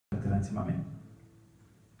insieme a me.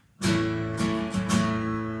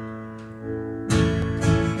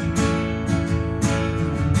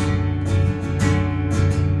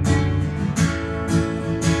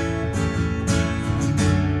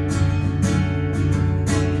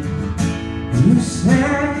 You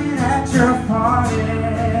say that you're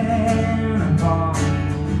falling apart,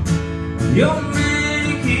 you're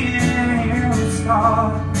making a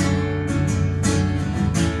start.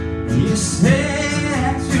 You say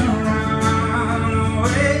that you run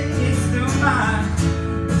away too much,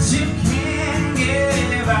 but you can't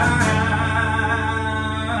get by.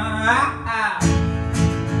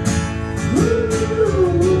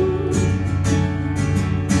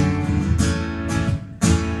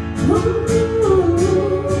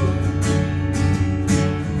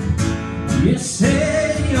 You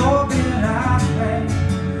say you've been out there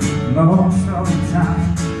most of the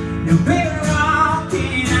time. You've been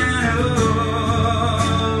rocking, I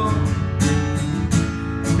know.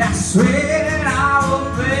 And I swear I will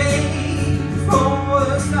pay for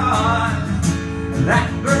the stars that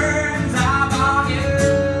burns out of you.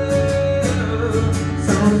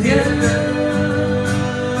 So you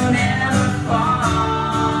never fall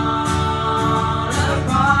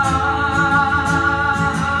apart.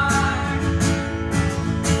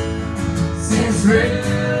 Since really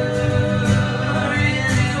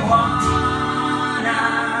wanna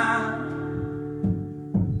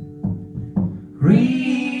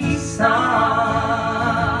restart,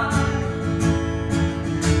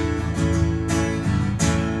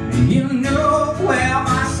 you know where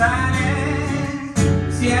my sign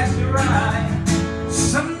is. Yes, you're right.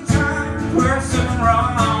 Sometimes we're so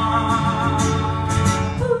wrong.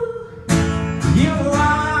 You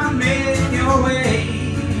want me your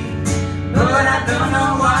way, but I don't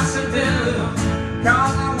know what to do, 'cause I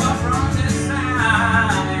walk from this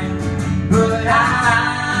side. But I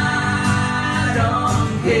don't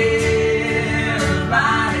care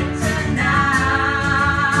about it tonight.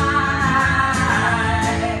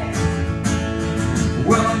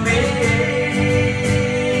 We'll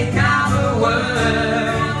make our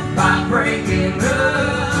world by breaking the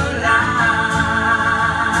line.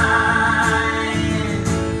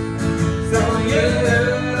 So you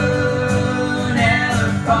never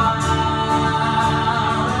fall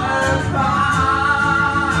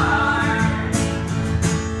apart.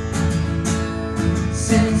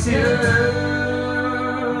 Since you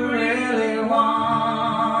really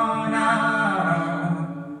wanna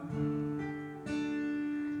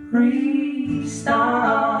restart,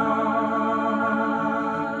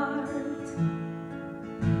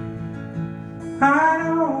 I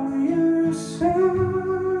know you're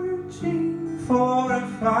searching for a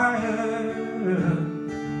fire.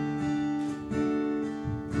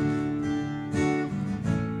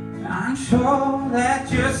 I'm sure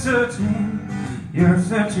that you're searching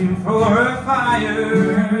for a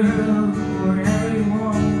fire. Wherever you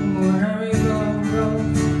want, wherever you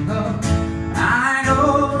go. I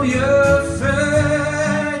know you're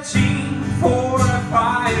searching for a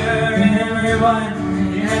fire in everyone.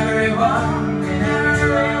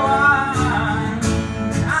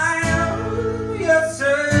 I know you're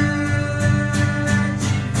searching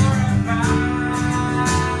for a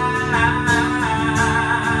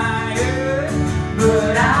fire,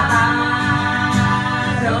 but I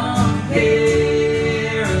don't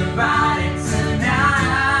care about it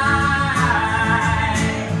tonight.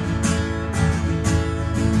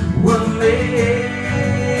 We'll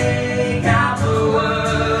make our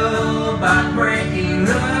world by breaking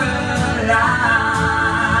the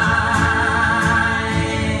line.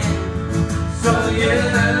 So you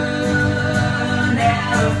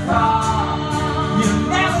never fall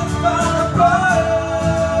apart.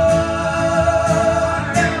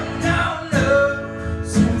 No.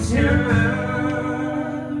 Since you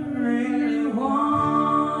really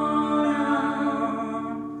wanna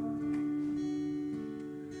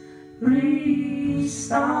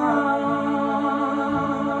restart,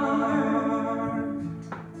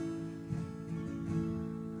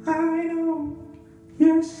 I know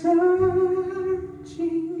you're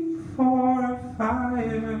searching for a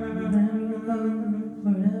fire.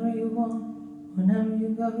 Wherever you want, whenever you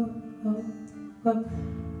go.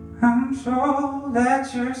 I'm sure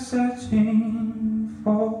that you're searching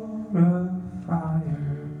for a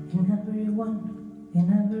fire. In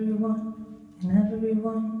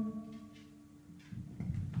everyone.